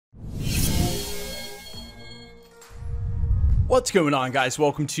What's going on, guys?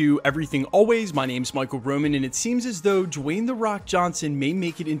 Welcome to Everything Always. My name's Michael Roman, and it seems as though Dwayne The Rock Johnson may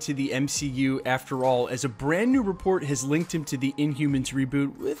make it into the MCU after all, as a brand new report has linked him to the Inhumans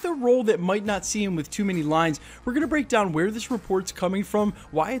reboot with a role that might not see him with too many lines. We're going to break down where this report's coming from,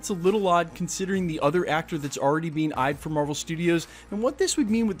 why it's a little odd considering the other actor that's already being eyed for Marvel Studios, and what this would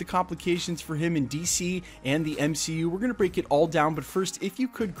mean with the complications for him in DC and the MCU. We're going to break it all down, but first, if you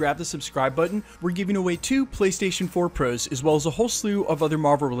could grab the subscribe button, we're giving away 2 PlayStation 4 Pros, as well as a whole slew of other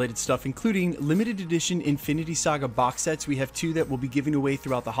Marvel related stuff, including limited edition Infinity Saga box sets. We have 2 that we'll be giving away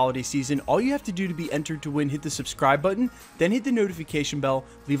throughout the holiday season. All you have to do to be entered to win, hit the subscribe button, then hit the notification bell,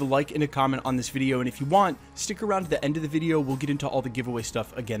 leave a like and a comment on this video, and if you want, stick around to the end of the video. We'll get into all the giveaway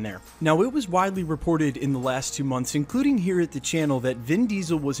stuff again there. Now, it was widely reported in the last 2 months, including here at the channel, that Vin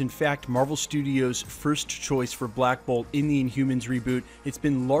Diesel was in fact Marvel Studios' first choice for Black Bolt in the Inhumans reboot. It's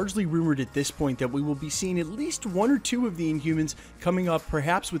been largely rumored at this point that we will be seeing at least 1 or 2 of the Inhumans coming up,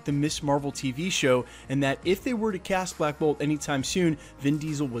 perhaps with the Miss Marvel TV show, and that if they were to cast Black Bolt anytime soon, Vin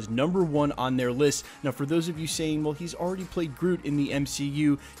Diesel was #1 on their list. Now, for those of you saying, well, he's already played Groot in the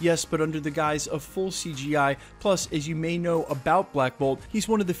MCU, yes, but under the guise of full CGI. Plus, as you may know about Black Bolt, he's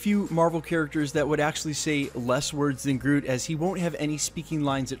one of the few Marvel characters that would actually say less words than Groot, as he won't have any speaking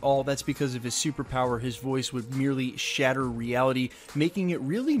lines at all. That's because of his superpower. His voice would merely shatter reality, making it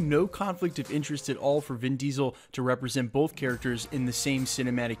really no conflict of interest at all for Vin Diesel to represent both characters in the same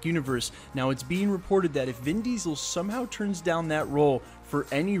cinematic universe. Now, it's being reported that if Vin Diesel somehow turns down that role for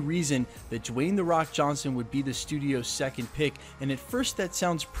any reason, that Dwayne The Rock Johnson would be the studio's second pick, and at first that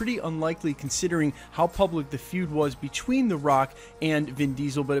sounds pretty unlikely considering how public the feud was between The Rock and Vin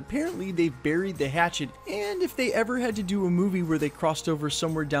Diesel, but apparently they've buried the hatchet, and if they ever had to do a movie where they crossed over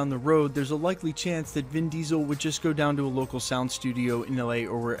somewhere down the road, there's a likely chance that Vin Diesel would just go down to a local sound studio in LA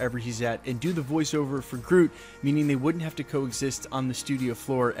or wherever he's at and do the voiceover for Groot, meaning they wouldn't have to coexist on the studio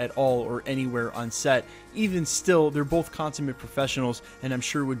floor at all or anywhere on set. Even still, they're both consummate professionals, and I'm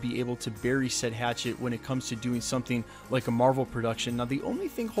sure would be able to bury said hatchet when it comes to doing something like a Marvel production. Now, the only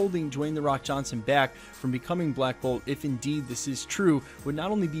thing holding Dwayne The Rock Johnson back from becoming Black Bolt, if indeed this is true, would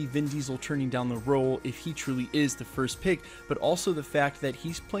not only be Vin Diesel turning down the role if he truly is the first pick, but also the fact that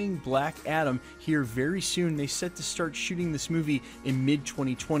he's playing Black Adam here very soon. They set to start shooting this movie in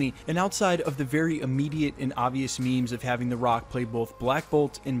mid-2020, and outside of the very immediate and obvious memes of having The Rock play both Black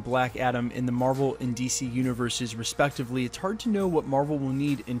Bolt and Black Adam in the Marvel and DC universes respectively, it's hard to know what Marvel will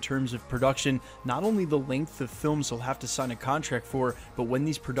need in terms of production, not only the length of films he'll have to sign a contract for, but when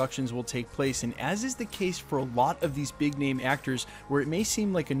these productions will take place. And as is the case for a lot of these big name actors, where it may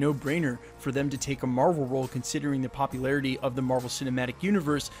seem like a no-brainer for them to take a Marvel role considering the popularity of the Marvel Cinematic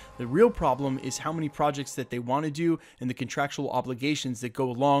Universe, the real problem is how many projects that they want to do and the contractual obligations that go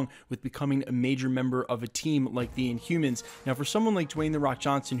along with becoming a major member of a team like the Inhumans. Now, for someone like Dwayne The Rock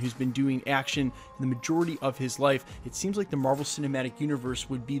Johnson, who's been doing action the majority of his life, it seems like the Marvel Cinematic Universe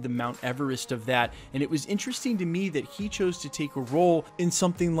would be the Mount Everest of that, and it was interesting to me that he chose to take a role in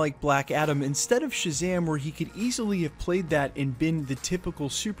something like Black Adam instead of Shazam, where he could easily have played that and been the typical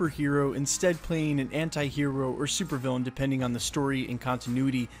superhero, instead playing an anti-hero or supervillain depending on the story and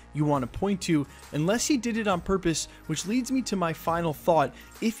continuity you want to point to, unless he did it on purpose, which leads me to my final thought.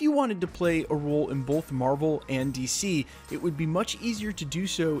 If you wanted to play a role in both Marvel and DC, it would be much easier to do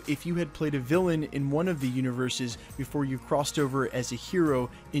so if you had played a villain in one of the universes before you crossed over as a hero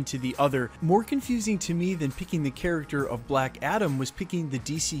into the other. More confusing to me than picking the character of Black Adam was picking the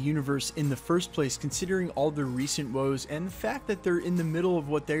DC universe in the first place, considering all their recent woes and the fact that they're in the middle of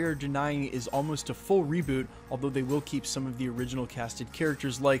what they are denying is almost a full reboot, although they will keep some of the original casted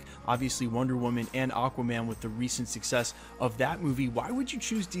characters like obviously Wonder Woman and Aquaman with the recent success of that movie. Why would you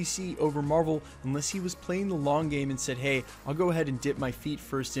choose DC over Marvel unless he was playing the long game and said, hey, I'll go ahead and dip my feet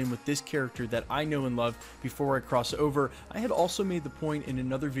first in with this character that I know and love before I cross over? I had also made the point in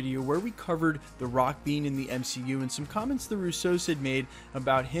another video where we covered The Rock being in the MCU and some comments the Russos had made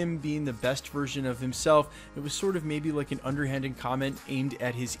about him being the best version of himself. It was sort of maybe like an underhanded comment aimed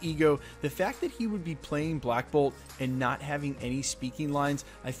at his ego. The fact that he would be playing Black Bolt and not having any speaking lines,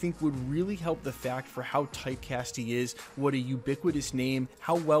 I think would really help the fact for how typecast he is, what a ubiquitous name,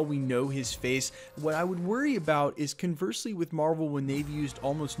 how well we know his face. What I would worry about is conversely with Marvel, when they've used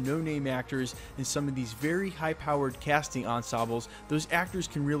almost no name actors in some of these very high-powered casting ensembles, portrayals, those actors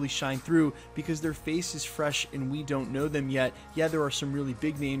can really shine through because their face is fresh and we don't know them yet. Yeah, there are some really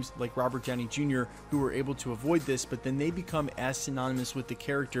big names like Robert Downey Jr. who were able to avoid this, but then they become as synonymous with the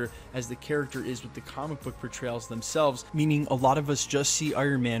character as the character is with the comic book portrayals themselves, meaning a lot of us just see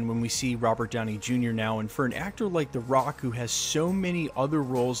Iron Man when we see Robert Downey Jr. now. And for an actor like The Rock, who has so many other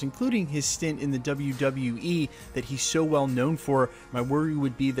roles, including his stint in the WWE that he's so well known for, my worry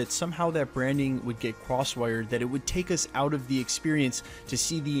would be that somehow that branding would get crosswired, that it would take us out of the experience to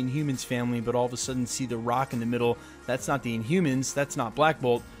see the Inhumans family, but all of a sudden see The Rock in the middle. That's not the Inhumans, that's not Black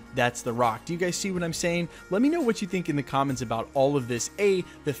Bolt, that's The Rock. Do you guys see what I'm saying? Let me know what you think in the comments about all of this.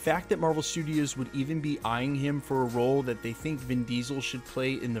 The fact that Marvel Studios would even be eyeing him for a role that they think Vin Diesel should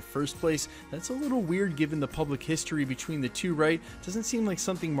play in the first place, that's a little weird given the public history between the two, right? Doesn't seem like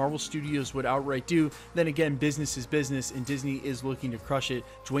something Marvel Studios would outright do. Then again, business is business, and Disney is looking to crush it.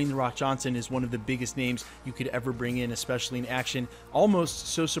 Dwayne The Rock Johnson is one of the biggest names you could ever bring in, especially in action. Almost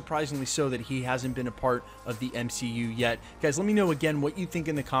so surprisingly so that he hasn't been a part of the MCU yet. Guys, let me know again what you think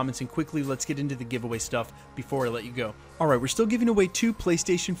in the comments, and quickly let's get into the giveaway stuff before I let you go. Alright, we're still giving away 2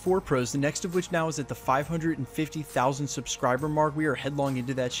 PlayStation 4 Pros, the next of which now is at the 550,000 subscriber mark. We are headlong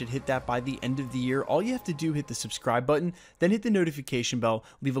into that, should hit that by the end of the year. All you have to do, hit the subscribe button, then hit the notification bell,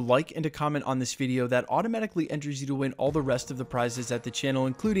 leave a like and a comment on this video. That automatically enters you to win all the rest of the prizes at the channel,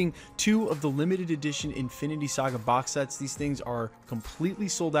 including 2 of the limited edition Infinity Saga box sets. These things are completely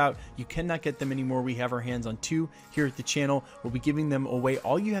sold out. You cannot get them anymore. We have our hands on 2 here at the channel. We'll be giving them away.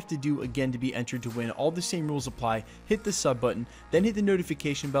 All you have to do, again, to be entered to win, all the same rules apply. Hit the sub button, then hit the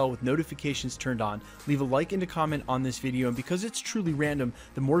notification bell with notifications turned on. Leave a like and a comment on this video, and because it's truly random,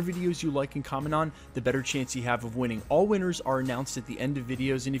 the more videos you like and comment on, the better chance you have of winning. All winners are announced at the end of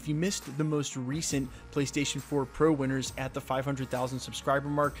videos, and if you missed the most recent PlayStation 4 Pro winners at the 500,000 subscriber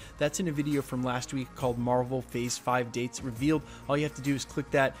mark, that's in a video from last week called Marvel Phase 5 Dates Revealed. All you have to do is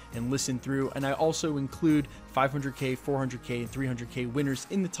click that and listen through, and I also include 500k, 400k, and 300k winners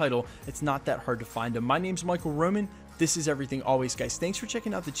in the title. It's not that hard to find them. My name's Michael Roman. This is Everything Always, guys. Thanks for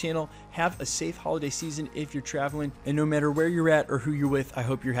checking out the channel. Have a safe holiday season if you're traveling, and no matter where you're at or who you're with, I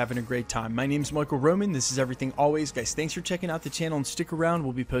hope you're having a great time. My name's Michael Roman. This is Everything Always, guys. Thanks for checking out the channel, and stick around.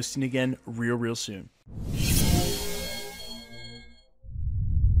 We'll be posting again real soon.